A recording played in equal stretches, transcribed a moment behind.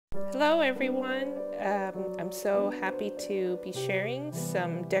Hello everyone, I'm so happy to be sharing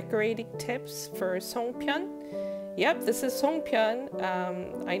some decorating tips for Songpyeon. Yep, this is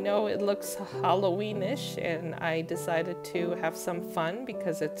Songpyeon. I know it looks Halloweenish and I decided to have some fun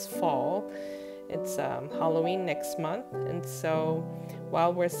because it's fall. It's Halloween next month, and so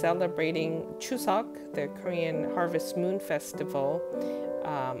while we're celebrating Chuseok, the Korean Harvest Moon Festival,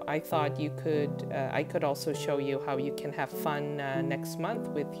 I thought I could also show you how you can have fun next month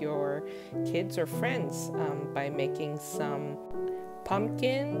with your kids or friends by making some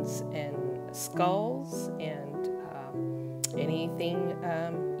pumpkins and skulls and anything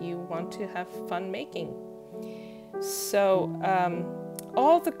you want to have fun making. So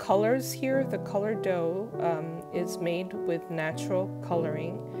all the colors here, the color dough is made with natural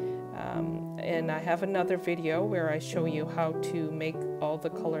coloring. And I have another video where I show you how to make all the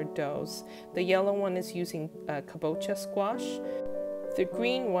colored doughs. The yellow one is using kabocha squash. The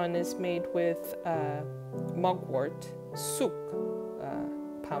green one is made with mugwort, suk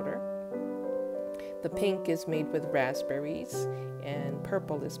powder. The pink is made with raspberries, and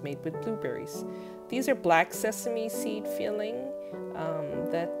purple is made with blueberries. These are black sesame seed filling.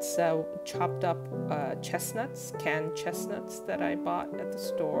 That's chopped up chestnuts, canned chestnuts that I bought at the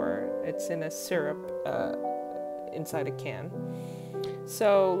store. It's in a syrup inside a can.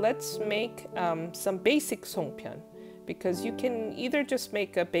 So let's make some basic songpyeon, because you can either just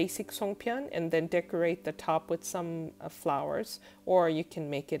make a basic songpyeon and then decorate the top with some flowers, or you can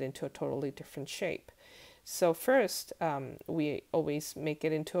make it into a totally different shape. So first, we always make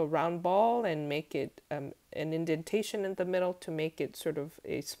it into a round ball and make it an indentation in the middle to make it sort of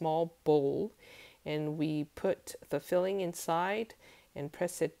a small bowl. And we put the filling inside and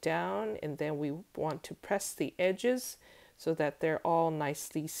press it down, and then we want to press the edges so that they're all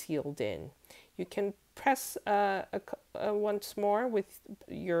nicely sealed in. You can press once more with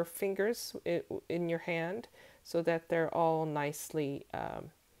your fingers in your hand so that they're all nicely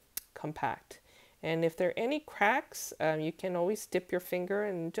compact. And if there are any cracks, you can always dip your finger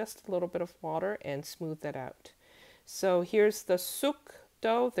in just a little bit of water and smooth that out. So here's the suk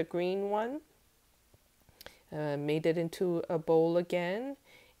dough, the green one. Made it into a bowl again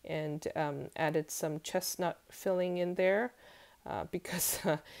and added some chestnut filling in there. Because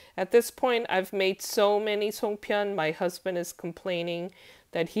at this point I've made so many songpyeon, my husband is complaining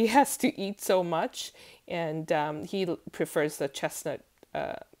that he has to eat so much, and he prefers the chestnut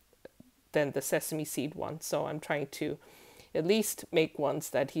than the sesame seed one. So I'm trying to at least make ones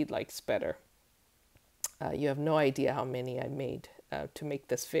that he likes better. You have no idea how many I made to make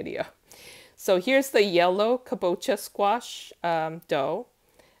this video. So here's the yellow kabocha squash dough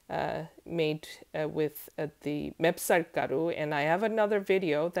made with the 맵쌀가루, and I have another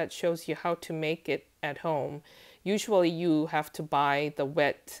video that shows you how to make it at home. Usually you have to buy the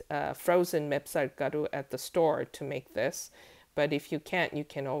wet frozen 맵쌀가루 at the store to make this. But if you can't, you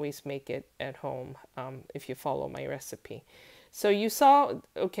can always make it at home if you follow my recipe. So you saw,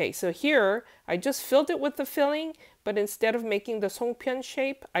 okay, so here I just filled it with the filling, but instead of making the songpyeon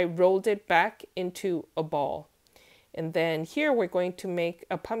shape, I rolled it back into a ball. And then here we're going to make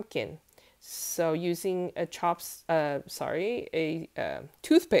a pumpkin. So using a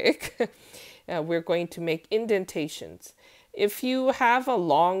toothpick, we're going to make indentations. If you have a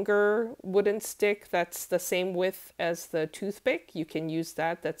longer wooden stick that's the same width as the toothpick, you can use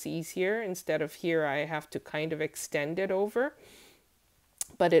that. That's easier. Instead of here, I have to kind of extend it over,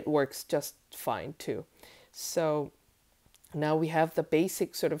 but it works just fine too. So now we have the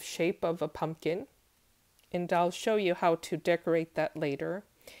basic sort of shape of a pumpkin, and I'll show you how to decorate that later.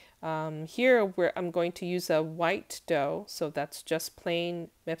 Here I'm going to use a white dough, so that's just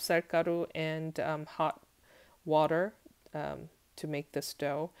plain 맵쌀가루 and hot water to make this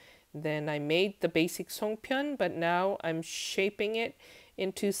dough. Then I made the basic songpyeon, but now I'm shaping it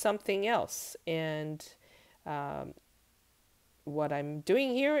into something else. And what I'm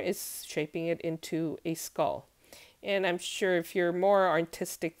doing here is shaping it into a skull. And I'm sure if you're more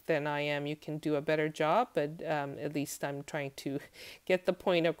artistic than I am, you can do a better job, but at least I'm trying to get the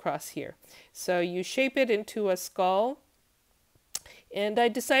point across here. So you shape it into a skull, and I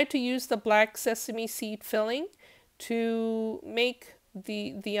decided to use the black sesame seed filling to make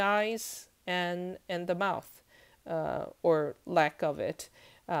the eyes and the mouth, or lack of it.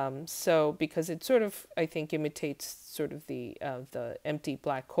 So because it sort of, I think, imitates sort of the empty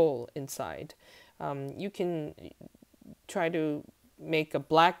black hole inside. You can try to make a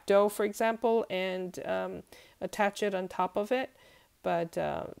black dough, for example, and attach it on top of it. But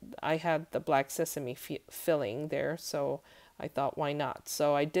I had the black sesame filling there, so I thought, why not?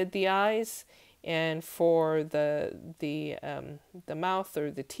 So I did the eyes, And for the mouth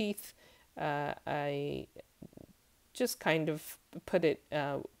or the teeth, I just kind of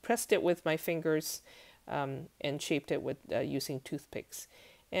pressed it with my fingers and shaped it with using toothpicks.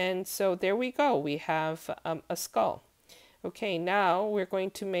 And so there we go. We have a skull. Okay, now we're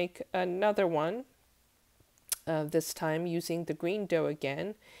going to make another one. This time using the green dough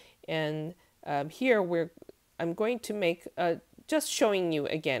again, and here I'm going to make just showing you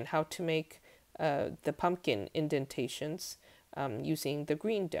again how to make the pumpkin indentations using the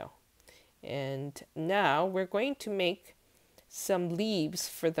green dough. And now we're going to make some leaves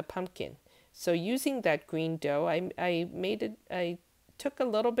for the pumpkin. So using that green dough, I took a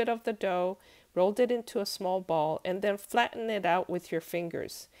little bit of the dough, rolled it into a small ball, and then flatten it out with your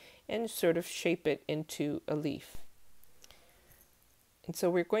fingers and sort of shape it into a leaf. And so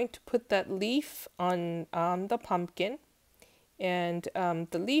we're going to put that leaf on the pumpkin. And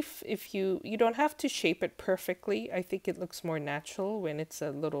the leaf, if you don't have to shape it perfectly. I think it looks more natural when it's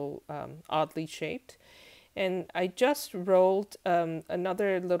a little oddly shaped. And I just rolled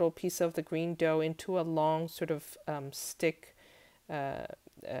another little piece of the green dough into a long sort of stick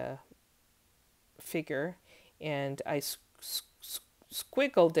figure, and I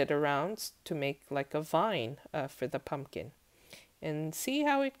squiggled it around to make like a vine for the pumpkin. And see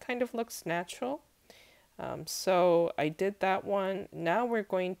how it kind of looks natural? So I did that one. Now we're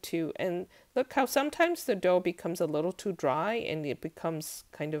going to, and look how sometimes the dough becomes a little too dry and it becomes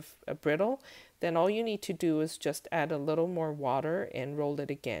kind of brittle. Then all you need to do is just add a little more water and roll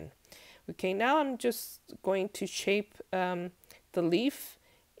it again. Okay, now I'm just going to shape the leaf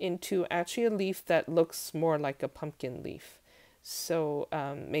into actually a leaf that looks more like a pumpkin leaf. So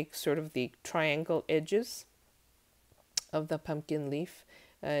make sort of the triangle edges of the pumpkin leaf.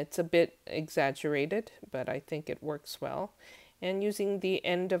 It's a bit exaggerated, but I think it works well. And using the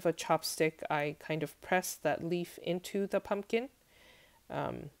end of a chopstick, I kind of press that leaf into the pumpkin.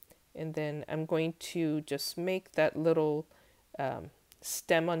 And then I'm going to just make that little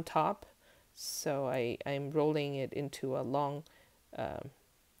stem on top. So I'm rolling it into a long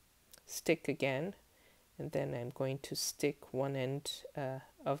stick again. And then I'm going to stick one end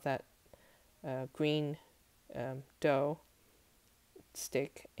of that green dough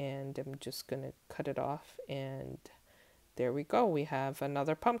stick, and I'm just going to cut it off, and there we go. We have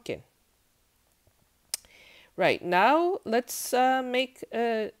another pumpkin. Right, now let's make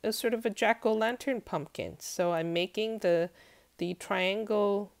a sort of a jack-o'-lantern pumpkin. So I'm making the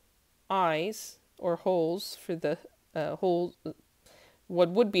triangle eyes or holes for the holes, what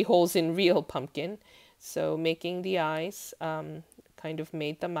would be holes in real pumpkin. So making the eyes, kind of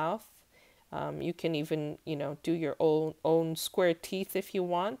made the mouth. You can even, do your own square teeth if you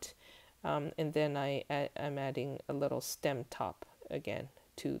want. And then I'm adding a little stem top again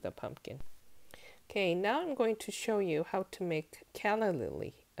to the pumpkin. Okay, now I'm going to show you how to make calla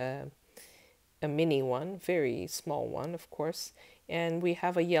lily, a mini one, very small one, of course. And we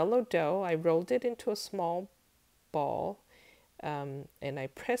have a yellow dough. I rolled it into a small ball, and I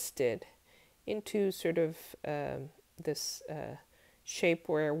pressed it into sort of this shape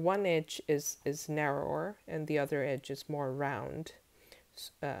where one edge is narrower and the other edge is more round.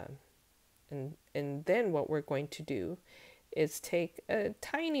 And then what we're going to do is take a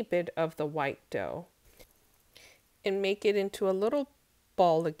tiny bit of the white dough and make it into a little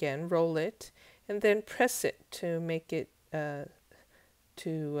ball again, roll it, and then press it to make it, roll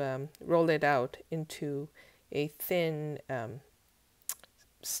it out into a thin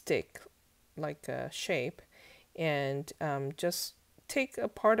stick like a shape, and just take a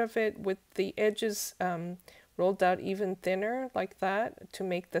part of it with the edges rolled out even thinner like that to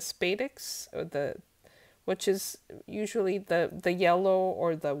make the spadix, or which is usually the yellow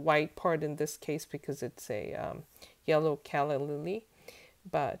or the white part in this case, because it's a yellow calla lily.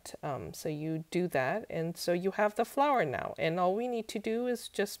 But so you do that, and so you have the flower now, and all we need to do is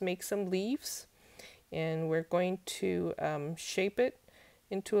just make some leaves, and we're going to shape it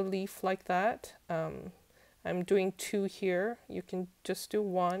into a leaf like that. I'm doing 2 here. You can just do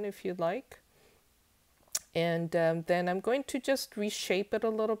 1 if you'd like. And then I'm going to just reshape it a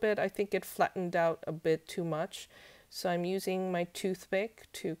little bit. I think it flattened out a bit too much. So I'm using my toothpick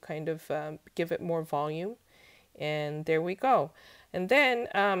to kind of give it more volume. And there we go. And then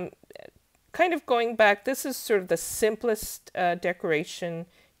kind of going back, this is sort of the simplest decoration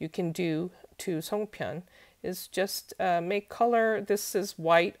you can do to Songpyeon, is just make color. This is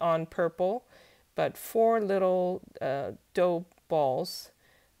white on purple, but 4 little dough balls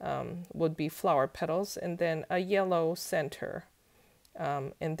would be flower petals, and then a yellow center.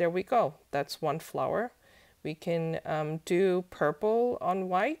 And there we go. That's 1 flower. We can do purple on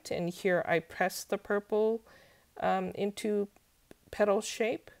white, and here I press the purple into petal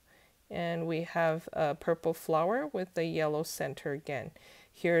shape, and we have a purple flower with a yellow center again.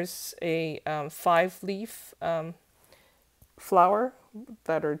 Here's a 5-leaf flower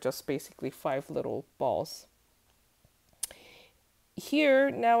that are just basically 5 little balls. Here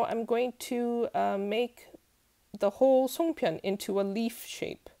now I'm going to make the whole Songpyeon into a leaf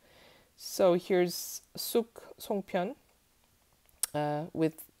shape. So here's suk Songpyeon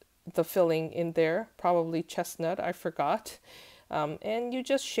with the filling in there, probably chestnut, I forgot. And you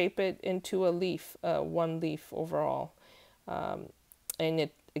just shape it into a leaf, 1 leaf overall. And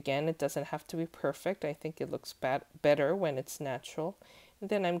it doesn't have to be perfect. I think it looks better when it's natural. And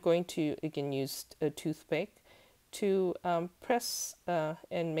then I'm going to, again, use a toothpick to press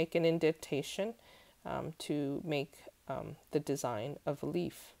and make an indentation to make the design of a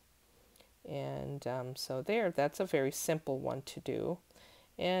leaf. And so that's a very simple one to do.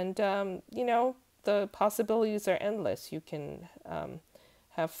 And, you know, the possibilities are endless. You can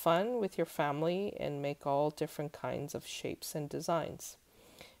have fun with your family and make all different kinds of shapes and designs.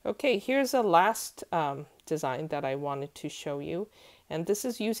 Okay, here's a last design that I wanted to show you. And this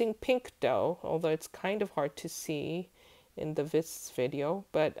is using pink dough, although it's kind of hard to see in this video.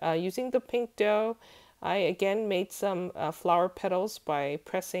 But using the pink dough, I again made some flower petals by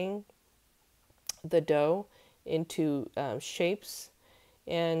pressing the dough into shapes.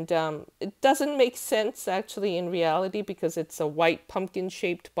 And it doesn't make sense actually in reality because it's a white pumpkin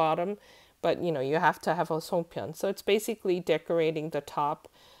shaped bottom, but you know, you have to have a Songpyeon. So it's basically decorating the top.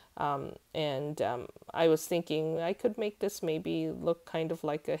 I was thinking I could make this maybe look kind of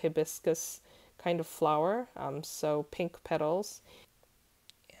like a hibiscus kind of flower. So pink petals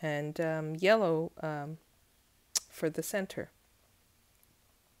and yellow for the center.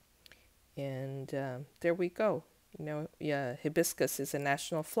 And there we go. You know, yeah, hibiscus is a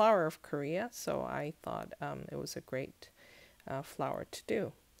national flower of Korea, so I thought it was a great flower to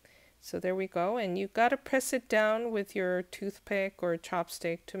do. So there we go, and you got to press it down with your toothpick or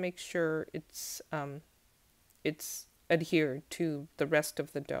chopstick to make sure it's adhered to the rest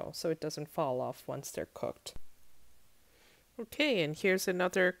of the dough, so it doesn't fall off once they're cooked. Okay, and here's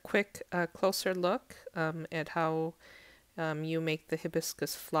another quick closer look at how you make the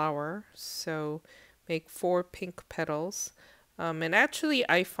hibiscus flower. So make 4 pink petals. And actually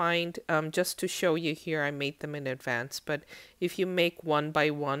I find, just to show you here, I made them in advance, but if you make 1 by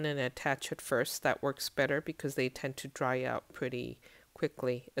 1 and attach it first, that works better because they tend to dry out pretty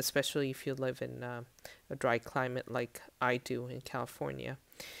quickly, especially if you live in a dry climate like I do in California.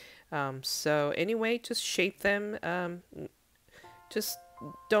 So anyway, just shape them. Just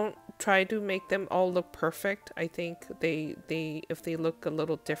don't try to make them all look perfect. I think if they look a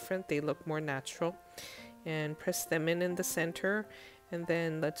little different, they look more natural. And press them in the center, and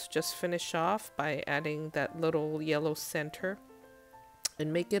then let's just finish off by adding that little yellow center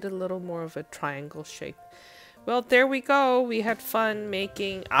and make it a little more of a triangle shape. Well, there we go. We had fun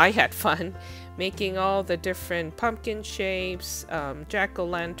making, I had fun making all the different pumpkin shapes,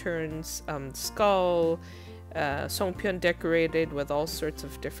 jack-o'-lanterns, skull, Songpyeon decorated with all sorts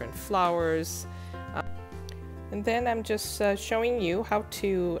of different flowers. And then I'm just showing you how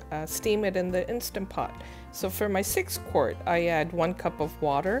to steam it in the Instant Pot. So for my 6-quart, I add 1 cup of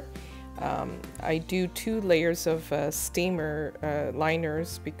water. I do 2 layers of steamer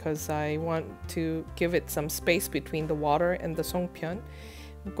liners because I want to give it some space between the water and the Songpyeon.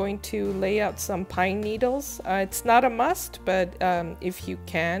 I'm going to lay out some pine needles. It's not a must, but if you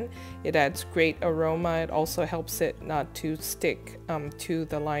can, it adds great aroma. It also helps it not to stick to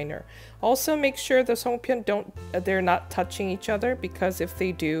the liner. Also make sure the Songpyeon they're not touching each other, because if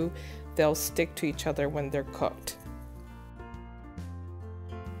they do, they'll stick to each other when they're cooked.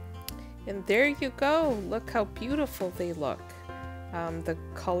 And there you go. Look how beautiful they look. The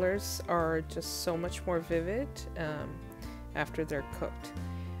colors are just so much more vivid after they're cooked.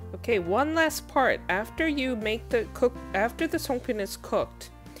 Okay, one last part. After you make after the Songpyeon is cooked,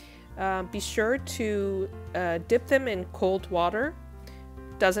 be sure to dip them in cold water.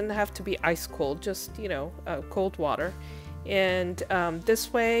 Doesn't have to be ice cold, just, you know, cold water. And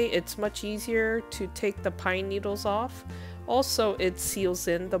this way it's much easier to take the pine needles off. Also, it seals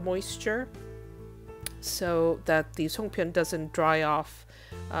in the moisture so that the Songpyeon doesn't dry off.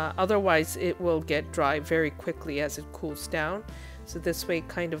 Otherwise, it will get dry very quickly as it cools down. So this way it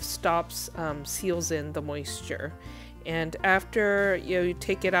kind of stops, seals in the moisture. And after you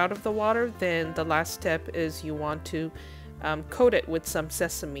take it out of the water, then the last step is you want to coat it with some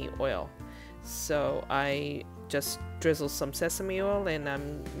sesame oil. So I just drizzle some sesame oil and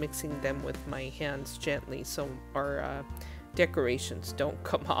I'm mixing them with my hands gently so our decorations don't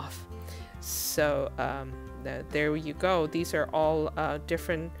come off. So there you go. These are all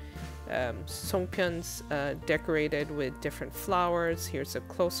different songpyeons decorated with different flowers. Here's a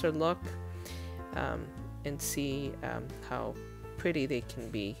closer look and see how pretty they can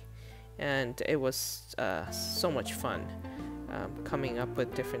be. And it was so much fun coming up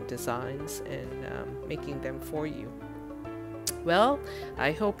with different designs and making them for you. Well,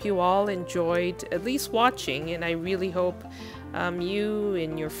 I hope you all enjoyed at least watching, and I really hope you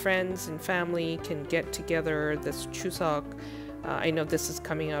and your friends and family can get together this Chuseok. I know this is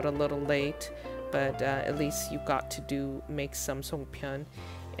coming out a little late, but at least you got to make some songpyeon.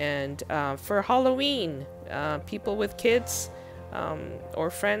 And for Halloween, people with kids or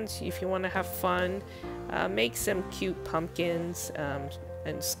friends, if you want to have fun, make some cute pumpkins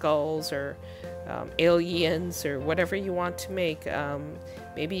and skulls or aliens or whatever you want to make.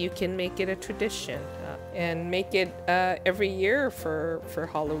 Maybe you can make it a tradition and make it every year for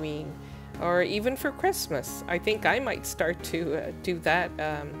Halloween or even for Christmas. I think I might start to do that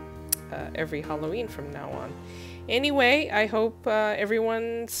every Halloween from now on. Anyway, I hope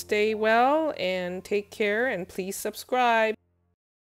everyone stay well and take care, and please subscribe.